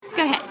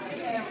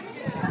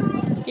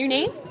Your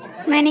name?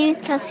 My name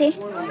is Kelsey.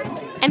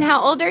 And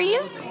how old are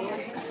you?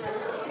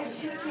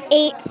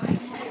 8.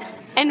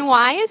 And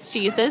why is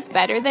Jesus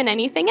better than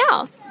anything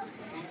else?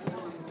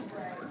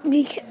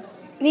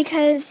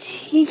 Because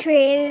he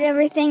created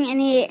everything and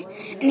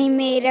he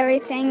made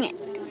everything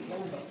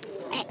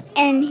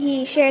and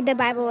he shared the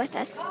Bible with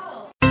us.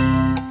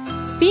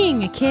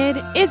 Being a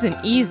kid isn't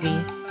easy.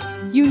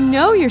 You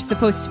know you're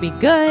supposed to be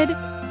good,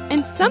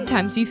 and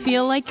sometimes you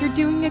feel like you're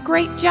doing a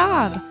great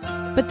job.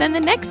 But then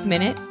the next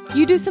minute,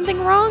 you do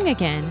something wrong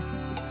again.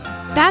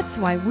 That's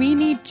why we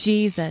need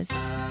Jesus,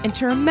 and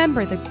to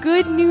remember the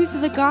good news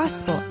of the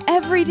gospel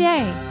every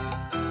day.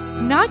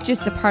 Not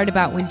just the part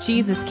about when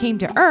Jesus came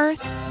to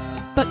earth,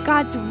 but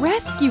God's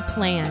rescue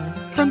plan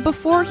from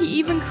before he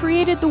even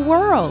created the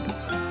world,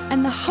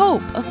 and the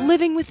hope of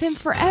living with him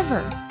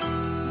forever,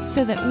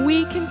 so that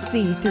we can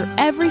see through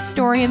every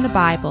story in the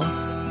Bible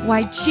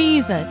why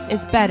Jesus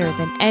is better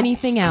than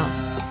anything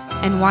else,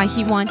 and why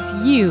he wants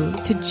you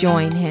to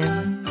join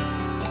him.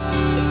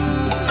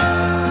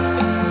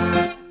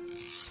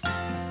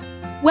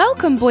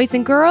 Welcome, boys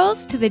and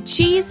girls, to the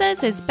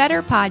Jesus is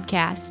Better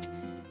podcast.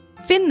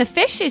 Finn the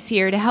fish is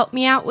here to help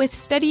me out with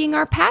studying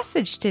our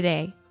passage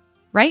today.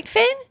 Right,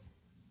 Finn?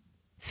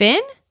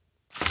 Finn?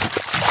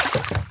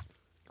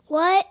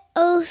 What?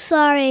 Oh,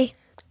 sorry.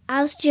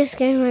 I was just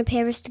getting my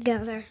papers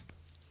together.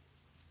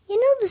 You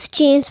know this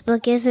James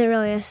book isn't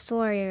really a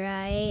story,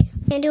 right?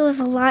 And it was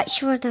a lot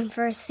shorter than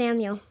 1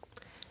 Samuel.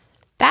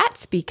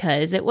 That's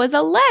because it was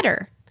a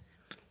letter.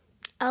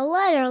 A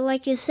letter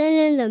like you sent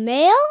in the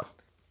mail?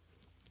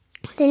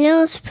 The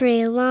note's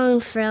pretty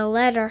long for a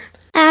letter.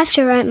 I have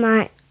to write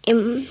my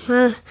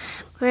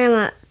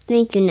grandma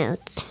thank you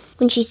notes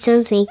when she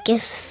sends me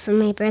gifts for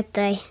my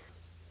birthday.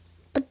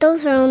 But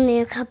those are only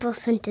a couple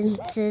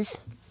sentences.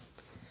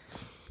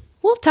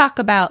 We'll talk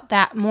about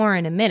that more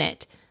in a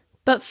minute.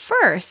 But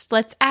first,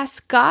 let's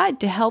ask God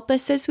to help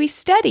us as we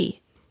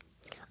study.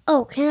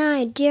 Oh, can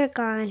I? Dear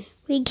God,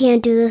 we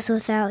can't do this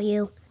without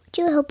you. Would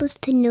you help us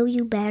to know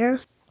you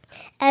better?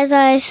 As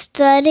I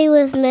study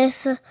with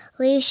Miss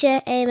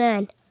Alicia,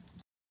 amen.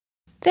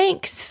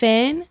 Thanks,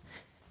 Finn.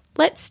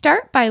 Let's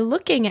start by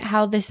looking at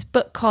how this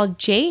book called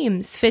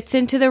James fits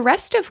into the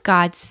rest of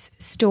God's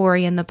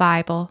story in the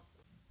Bible.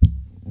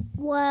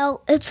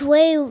 Well, it's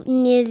way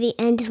near the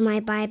end of my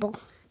Bible,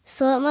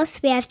 so it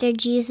must be after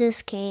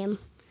Jesus came.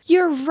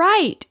 You're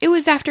right. It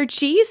was after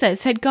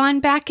Jesus had gone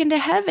back into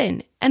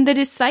heaven, and the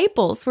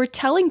disciples were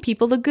telling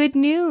people the good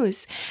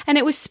news, and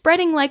it was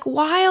spreading like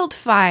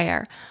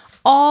wildfire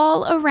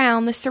all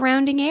around the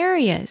surrounding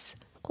areas.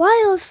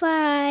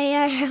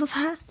 Wildfire!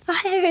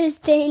 Fire is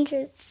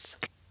dangerous.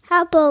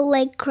 How about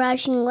like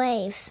crashing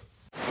waves?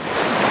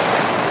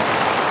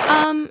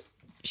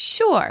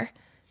 Sure.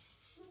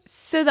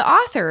 So the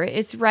author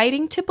is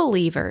writing to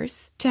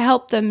believers to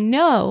help them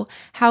know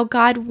how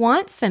God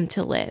wants them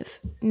to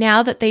live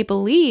now that they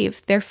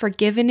believe they're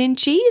forgiven in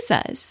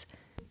Jesus.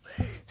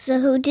 So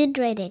who did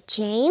write it,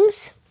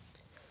 James?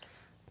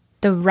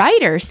 The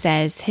writer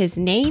says his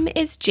name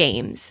is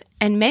James,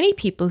 and many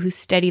people who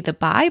study the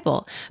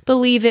Bible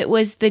believe it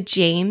was the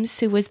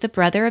James who was the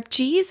brother of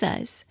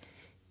Jesus.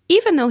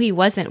 Even though he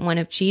wasn't one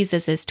of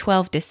Jesus'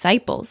 12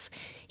 disciples,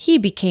 he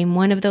became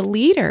one of the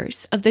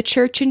leaders of the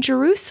church in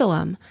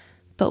Jerusalem,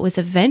 but was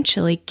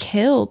eventually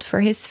killed for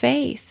his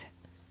faith.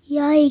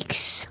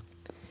 Yikes.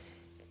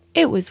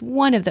 It was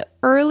one of the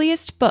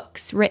earliest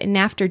books written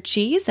after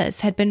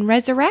Jesus had been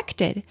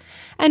resurrected,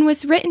 and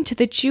was written to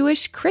the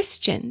Jewish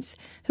Christians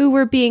who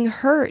were being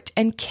hurt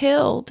and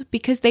killed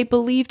because they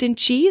believed in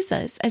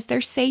Jesus as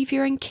their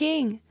Savior and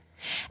King.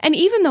 And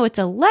even though it's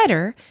a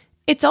letter,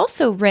 it's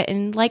also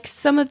written like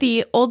some of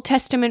the Old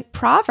Testament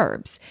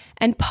proverbs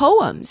and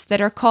poems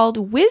that are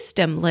called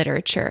wisdom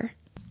literature.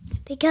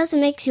 Because it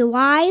makes you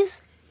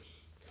wise?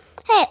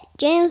 Hey,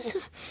 James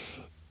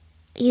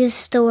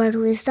used the word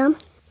wisdom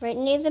right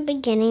near the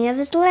beginning of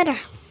his letter.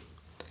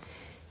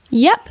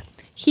 Yep,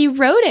 he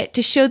wrote it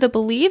to show the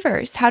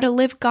believers how to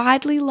live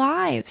godly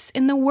lives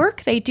in the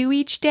work they do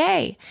each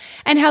day,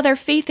 and how their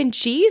faith in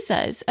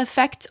Jesus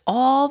affects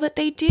all that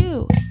they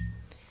do.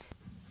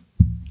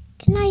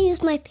 Can I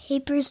use my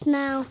papers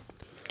now?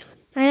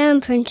 My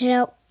mom printed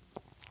out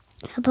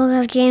a book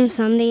of James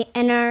on the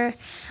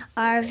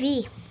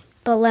NRV,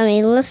 but let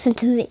me listen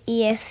to the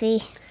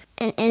ESV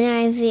and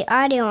NIV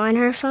audio on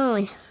her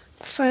phone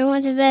before I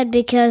went to bed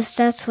because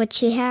that's what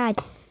she had.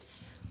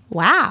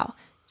 Wow,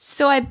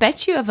 so I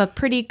bet you have a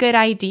pretty good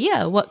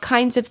idea what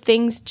kinds of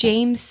things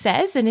James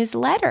says in his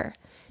letter.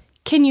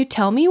 Can you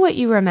tell me what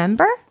you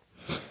remember?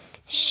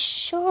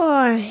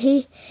 Sure,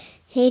 he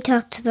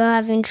talked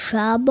about having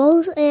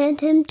troubles and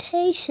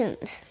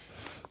temptations.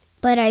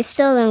 But I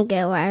still don't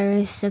get why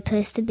we're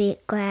supposed to be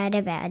glad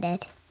about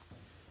it.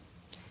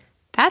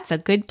 That's a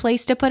good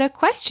place to put a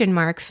question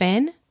mark,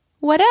 Finn.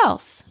 What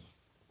else?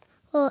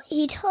 Well,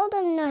 he told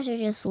them not to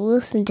just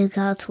listen to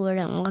God's word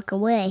and walk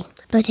away,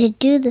 but to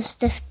do the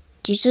stuff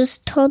Jesus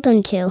told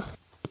them to.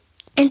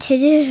 And to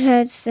do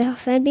that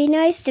stuff and be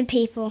nice to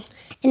people,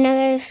 and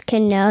others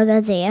can know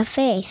that they have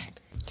faith.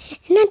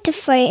 and not to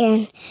fight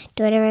and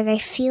do whatever they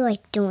feel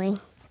like doing.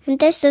 And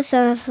there's just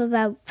stuff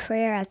about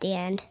prayer at the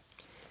end.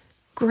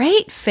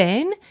 Great,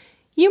 Finn.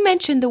 You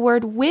mentioned the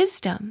word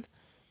wisdom.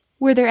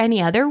 Were there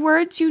any other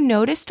words you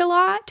noticed a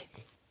lot?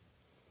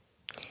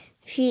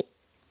 He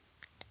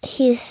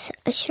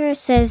sure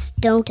says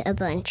don't a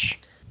bunch.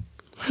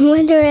 I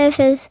wonder if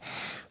his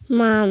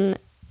mom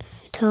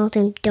told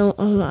him don't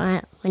a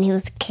lot when he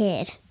was a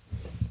kid.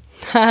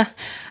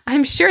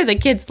 I'm sure the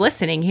kids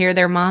listening hear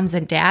their moms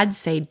and dads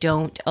say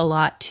don't a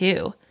lot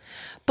too.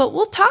 But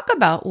we'll talk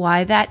about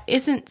why that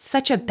isn't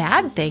such a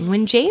bad thing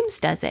when James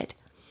does it.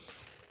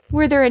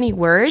 Were there any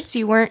words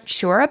you weren't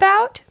sure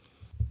about?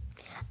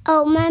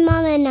 Oh, my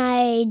mom and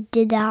I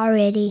did that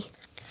already.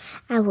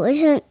 I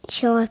wasn't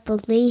sure what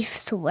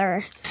beliefs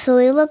were, so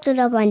we looked it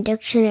up on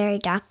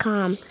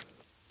dictionary.com.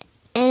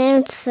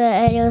 And it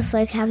said it was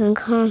like having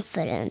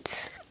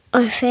confidence,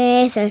 or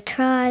faith, or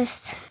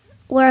trust,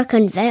 or a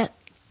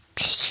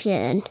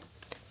conviction.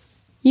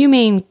 You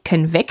mean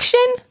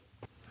conviction?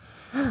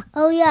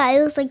 Oh yeah,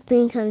 it was like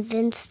being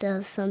convinced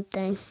of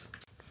something.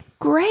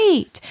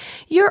 Great!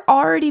 You're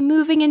already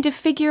moving into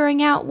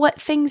figuring out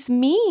what things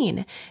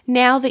mean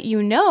now that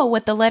you know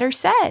what the letter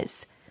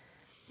says.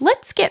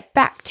 Let's get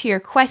back to your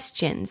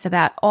questions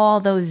about all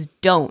those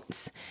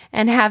don'ts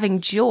and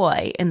having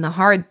joy in the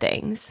hard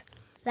things.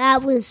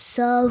 That was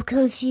so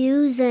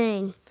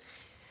confusing.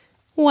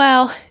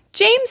 Well,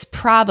 James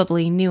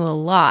probably knew a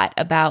lot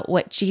about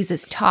what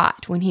Jesus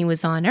taught when he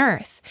was on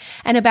earth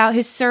and about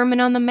his Sermon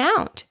on the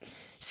Mount.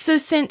 So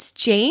since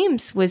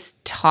James was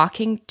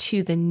talking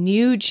to the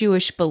new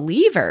Jewish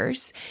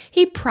believers,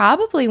 he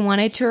probably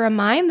wanted to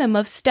remind them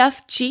of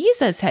stuff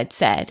Jesus had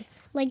said.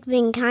 Like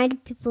being kind to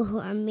people who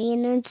are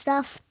mean and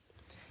stuff?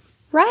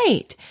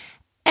 Right.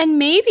 And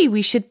maybe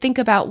we should think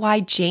about why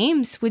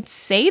James would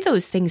say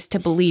those things to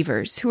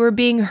believers who are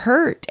being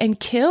hurt and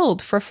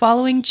killed for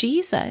following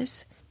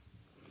Jesus.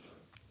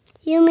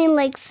 You mean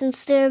like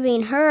since they were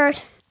being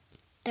hurt,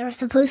 they were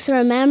supposed to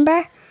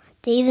remember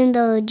that even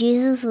though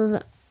Jesus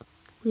was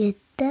with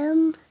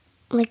them,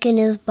 like in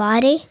his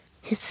body,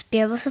 his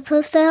spirit was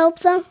supposed to help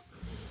them?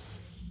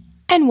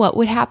 And what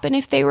would happen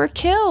if they were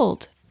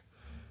killed?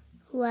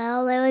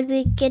 Well, they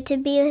would get to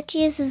be with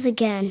Jesus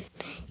again,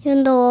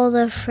 even though all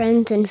their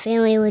friends and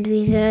family would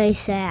be very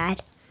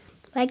sad.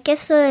 But I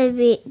guess they would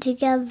be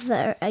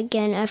together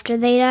again after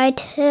they died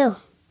too.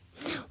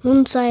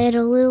 Once I had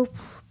a little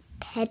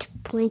pet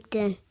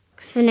plankton,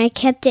 and I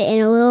kept it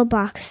in a little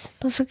box,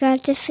 but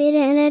forgot to feed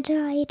it and it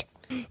died.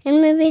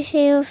 And maybe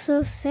she was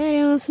so sad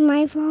it was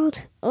my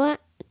fault. Well,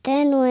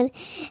 then when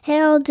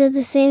Harold did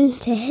the same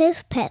to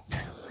his pet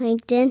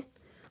plankton,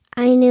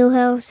 I knew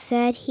how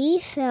sad he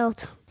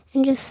felt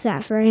and just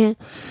sat for him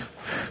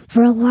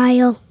for a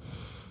while.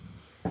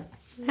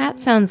 That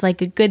sounds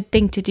like a good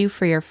thing to do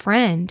for your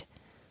friend.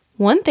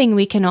 One thing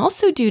we can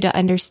also do to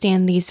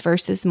understand these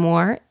verses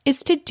more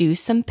is to do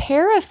some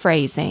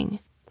paraphrasing.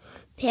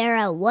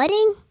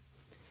 Para-whatting?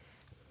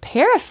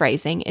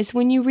 Paraphrasing is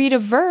when you read a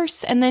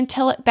verse and then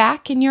tell it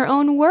back in your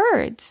own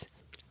words.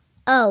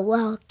 Oh,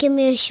 well, give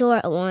me a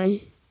short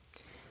one.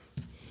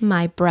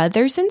 My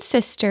brothers and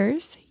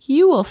sisters,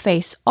 you will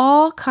face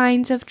all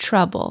kinds of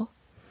trouble.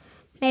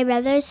 My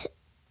brothers,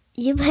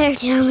 you better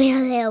tell me a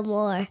little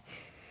more.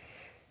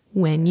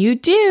 When you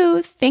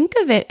do, think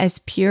of it as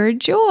pure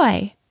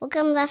joy. What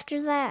comes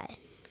after that?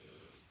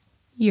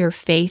 Your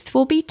faith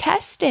will be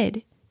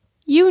tested.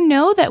 You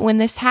know that when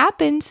this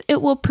happens,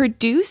 it will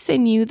produce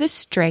in you the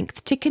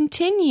strength to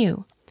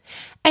continue.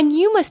 And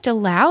you must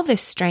allow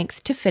this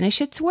strength to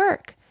finish its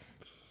work.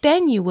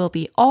 Then you will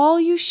be all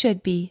you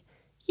should be.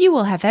 You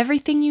will have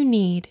everything you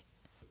need.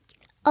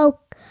 Oh,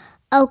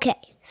 okay.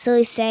 So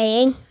he's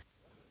saying,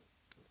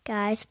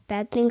 guys,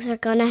 bad things are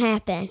going to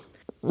happen.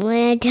 When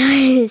it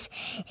does,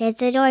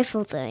 it's a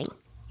joyful thing.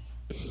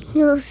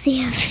 You'll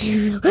see if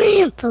you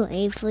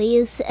believe what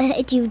you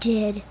said you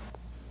did.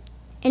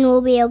 And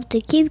we'll be able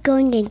to keep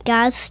going in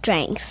God's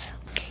strength.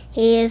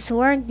 He is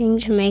working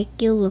to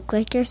make you look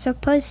like you're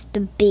supposed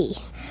to be.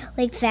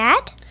 Like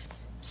that?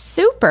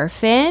 Super,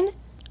 Finn.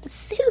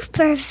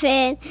 Super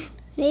Finn.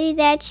 Maybe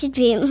that should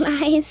be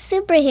my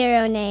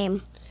superhero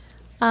name.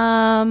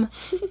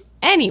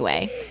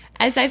 Anyway,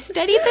 as I've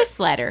studied this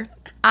letter,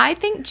 I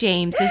think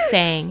James is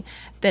saying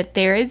that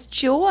there is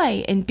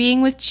joy in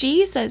being with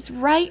Jesus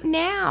right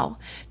now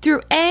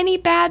through any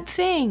bad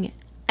thing,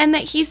 and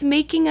that he's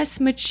making us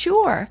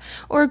mature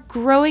or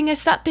growing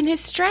us up in his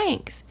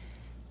strength,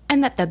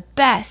 and that the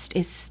best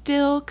is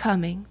still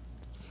coming.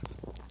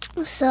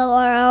 So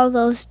are all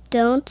those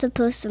don'ts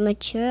supposed to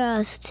mature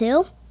us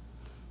too?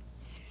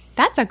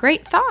 That's a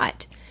great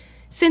thought.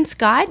 Since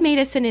God made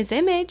us in his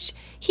image,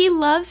 he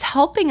loves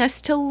helping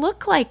us to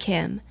look like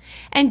him.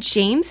 And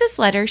James's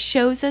letter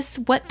shows us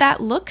what that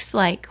looks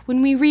like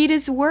when we read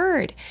his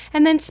word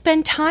and then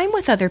spend time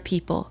with other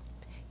people.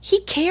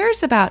 He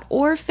cares about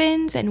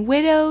orphans and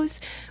widows,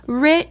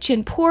 rich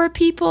and poor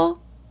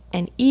people,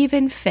 and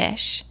even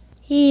fish.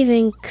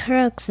 Even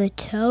Croak the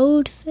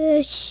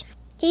toadfish.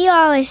 He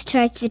always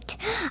tries to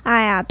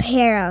tie up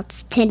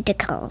Harold's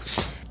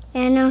tentacles.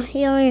 And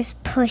he always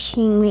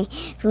pushing me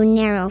through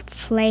narrow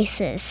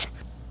places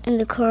in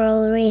the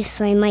coral reef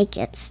so I might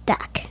get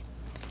stuck.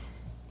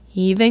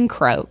 Even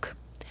Croak.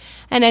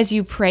 And as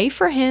you pray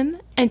for him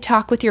and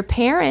talk with your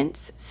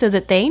parents so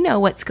that they know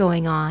what's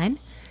going on,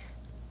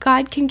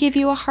 God can give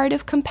you a heart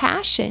of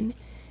compassion,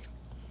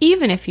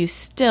 even if you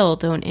still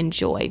don't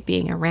enjoy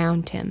being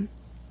around him.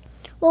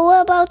 Well,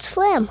 what about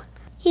Slim?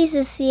 He's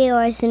a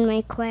COS in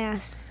my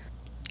class,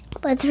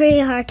 but it's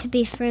really hard to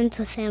be friends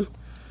with him.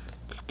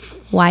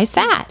 Why's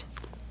that?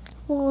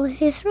 Well,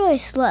 he's really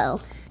slow,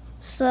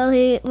 so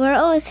we're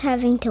always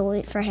having to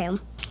wait for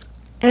him.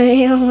 And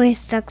he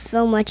always talks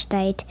so much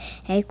that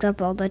he takes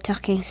up all the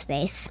talking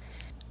space.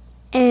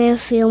 And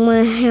if you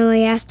want to hear what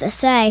he has to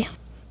say,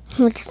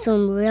 it's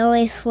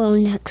really slow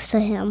next to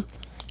him.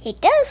 He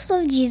does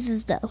love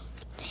Jesus, though.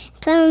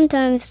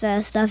 Sometimes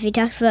the stuff he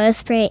talks about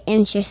is pretty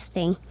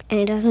interesting, and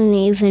he doesn't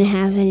even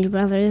have any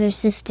brothers or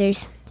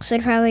sisters, so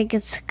it probably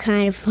gets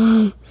kind of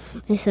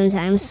lonely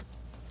sometimes.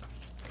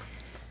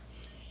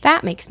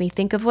 That makes me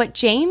think of what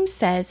James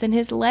says in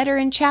his letter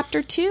in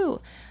chapter 2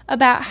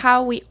 about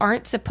how we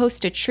aren't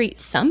supposed to treat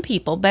some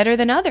people better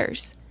than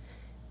others.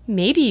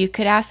 Maybe you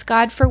could ask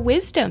God for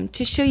wisdom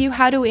to show you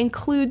how to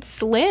include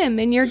Slim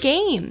in your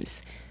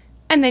games,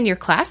 and then your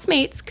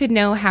classmates could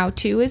know how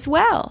to as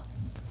well.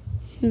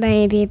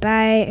 Maybe, but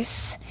I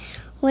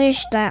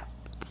wish that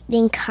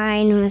being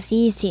kind was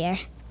easier.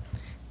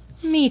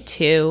 Me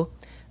too.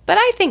 But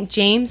I think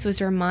James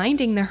was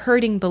reminding the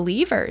hurting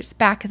believers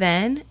back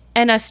then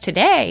and us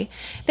today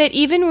that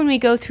even when we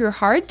go through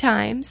hard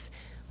times,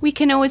 we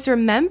can always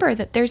remember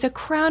that there's a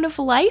crown of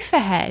life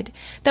ahead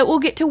that we'll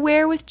get to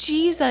wear with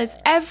Jesus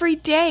every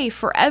day,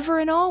 forever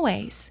and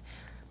always.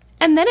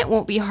 And then it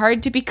won't be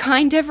hard to be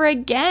kind ever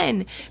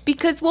again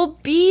because we'll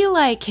be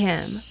like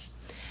him.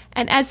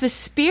 And as the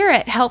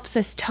Spirit helps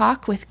us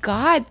talk with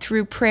God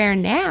through prayer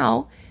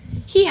now,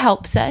 he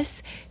helps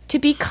us to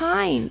be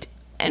kind,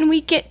 and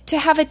we get to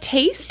have a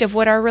taste of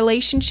what our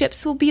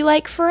relationships will be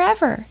like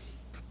forever.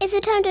 Is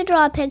it time to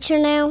draw a picture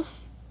now?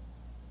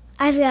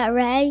 I've got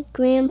red,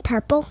 green,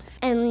 purple,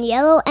 and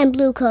yellow and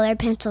blue colored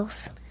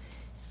pencils.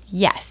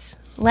 Yes,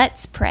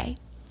 let's pray.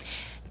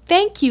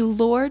 Thank you,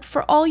 Lord,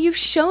 for all you've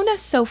shown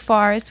us so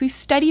far as we've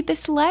studied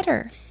this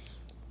letter.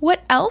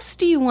 What else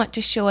do you want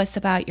to show us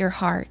about your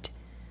heart?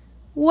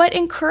 What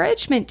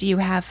encouragement do you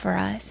have for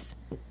us?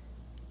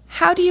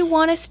 How do you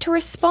want us to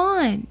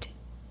respond?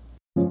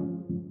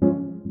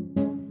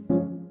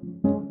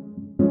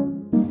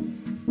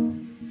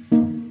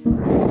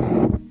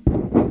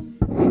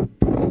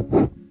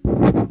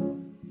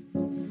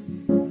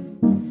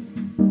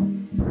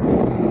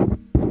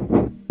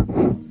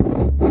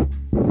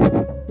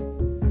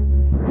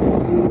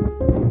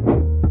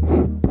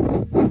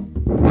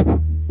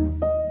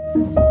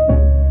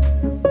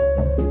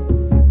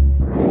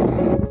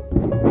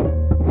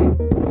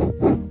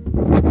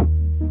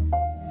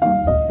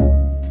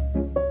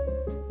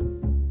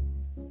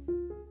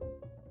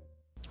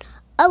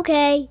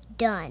 Okay,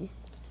 done.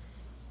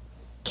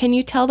 Can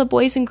you tell the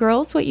boys and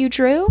girls what you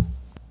drew?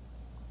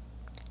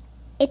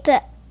 It's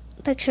a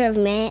picture of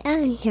Maya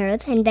and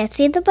Harold and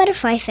Betsy the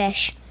butterfly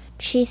fish.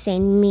 She's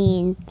saying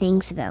mean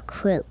things about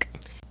Croak.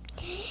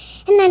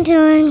 And I'm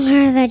telling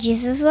her that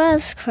Jesus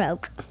loves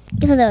Croak,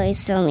 even though he's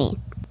so mean.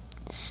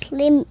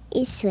 Slim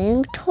is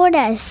swimming toward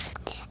us,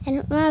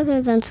 and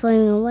rather than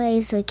swimming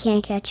away so he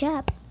can't catch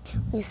up,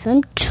 we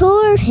swim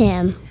toward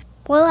him.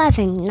 We're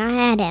laughing, not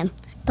at him,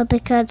 but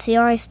because he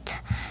always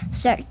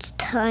starts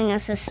telling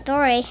us a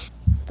story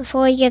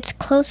before he gets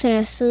close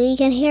enough so we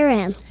can hear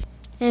him.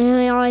 And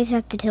we always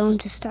have to tell him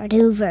to start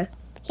over.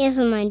 He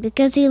doesn't mind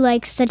because he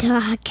likes to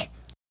talk.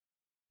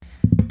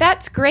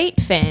 That's great,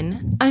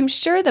 Finn. I'm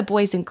sure the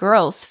boys and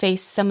girls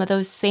face some of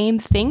those same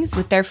things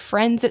with their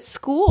friends at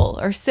school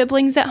or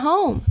siblings at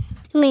home.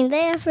 I mean,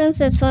 they have friends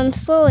that swim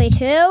slowly,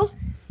 too?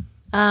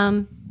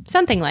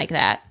 Something like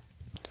that.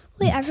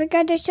 Wait, I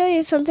forgot to show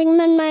you something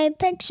in my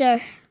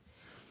picture.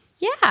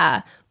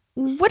 Yeah.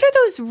 What are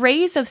those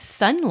rays of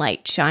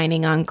sunlight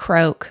shining on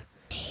Croak?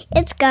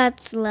 It's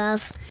God's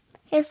love.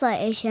 His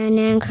light is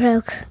shining on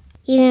Croak.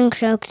 Even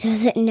Croak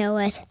doesn't know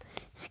it.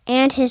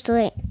 And his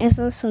light is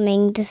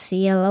swimming this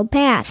yellow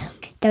path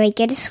that we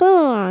get to swim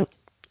along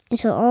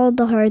until all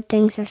the hard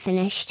things are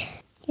finished.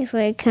 He's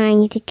very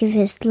kind to give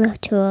his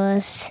love to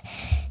us,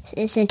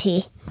 isn't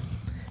he?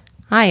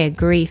 I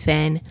agree,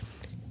 Finn.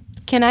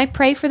 Can I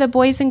pray for the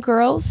boys and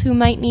girls who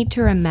might need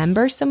to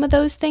remember some of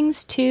those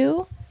things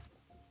too?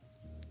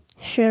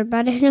 Sure,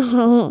 but I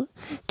don't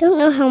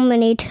know how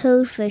many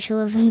toadfish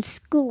live in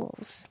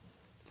schools.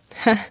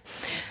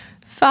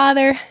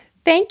 Father,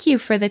 thank you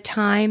for the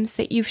times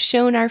that you've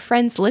shown our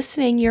friends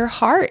listening your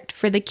heart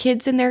for the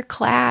kids in their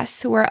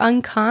class who are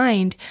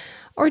unkind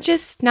or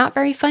just not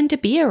very fun to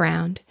be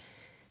around.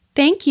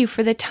 Thank you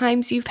for the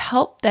times you've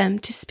helped them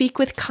to speak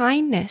with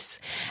kindness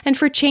and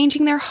for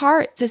changing their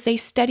hearts as they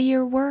study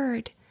your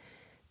word.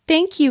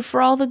 Thank you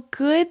for all the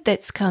good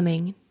that's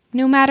coming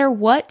no matter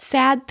what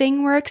sad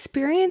thing we're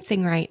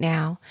experiencing right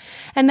now,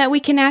 and that we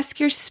can ask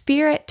your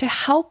Spirit to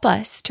help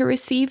us to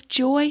receive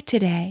joy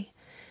today.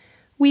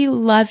 We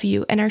love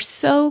you and are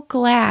so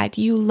glad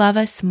you love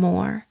us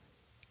more.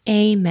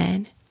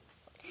 Amen.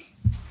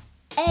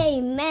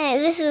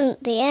 Amen. This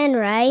isn't the end,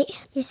 right?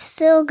 You're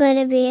still going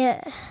to be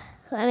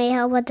let me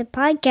help with the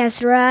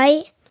podcast,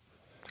 right?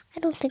 I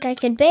don't think I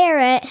could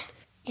bear it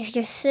if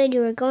you said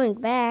you were going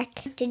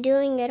back to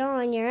doing it all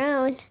on your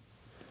own.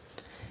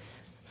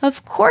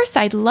 Of course,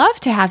 I'd love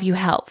to have you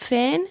help,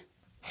 Finn.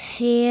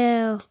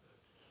 Phew.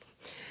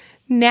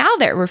 Now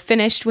that we're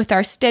finished with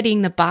our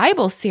Studying the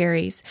Bible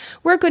series,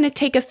 we're going to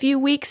take a few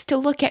weeks to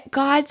look at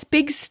God's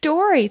big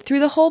story through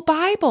the whole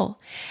Bible,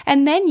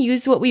 and then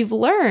use what we've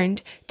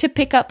learned to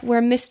pick up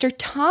where Mr.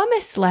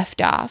 Thomas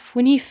left off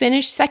when he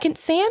finished 2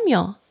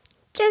 Samuel.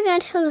 You're going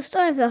to tell the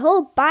story of the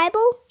whole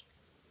Bible?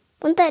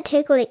 Wouldn't that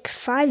take like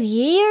 5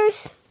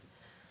 years?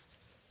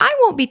 I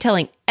won't be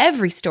telling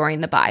every story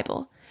in the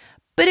Bible,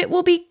 but it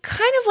will be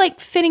kind of like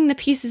fitting the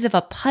pieces of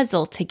a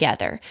puzzle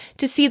together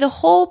to see the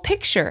whole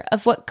picture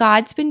of what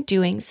God's been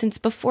doing since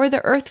before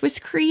the earth was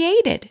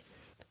created.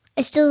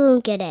 I still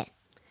don't get it.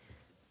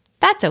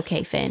 That's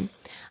okay, Finn.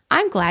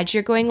 I'm glad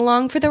you're going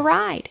along for the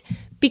ride,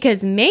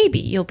 because maybe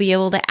you'll be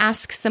able to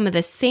ask some of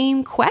the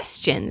same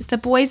questions the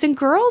boys and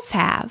girls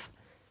have.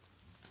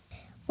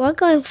 We're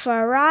going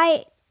for a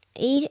ride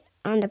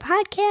on the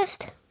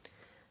podcast?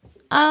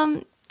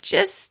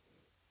 Just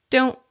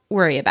don't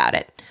worry about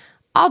it.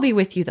 I'll be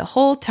with you the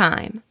whole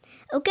time.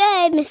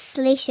 Okay, Miss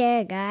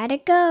Alicia, gotta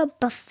go,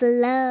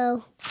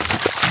 Buffalo.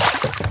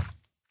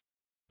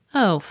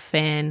 Oh,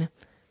 Finn.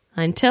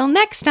 Until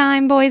next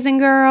time, boys and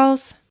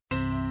girls.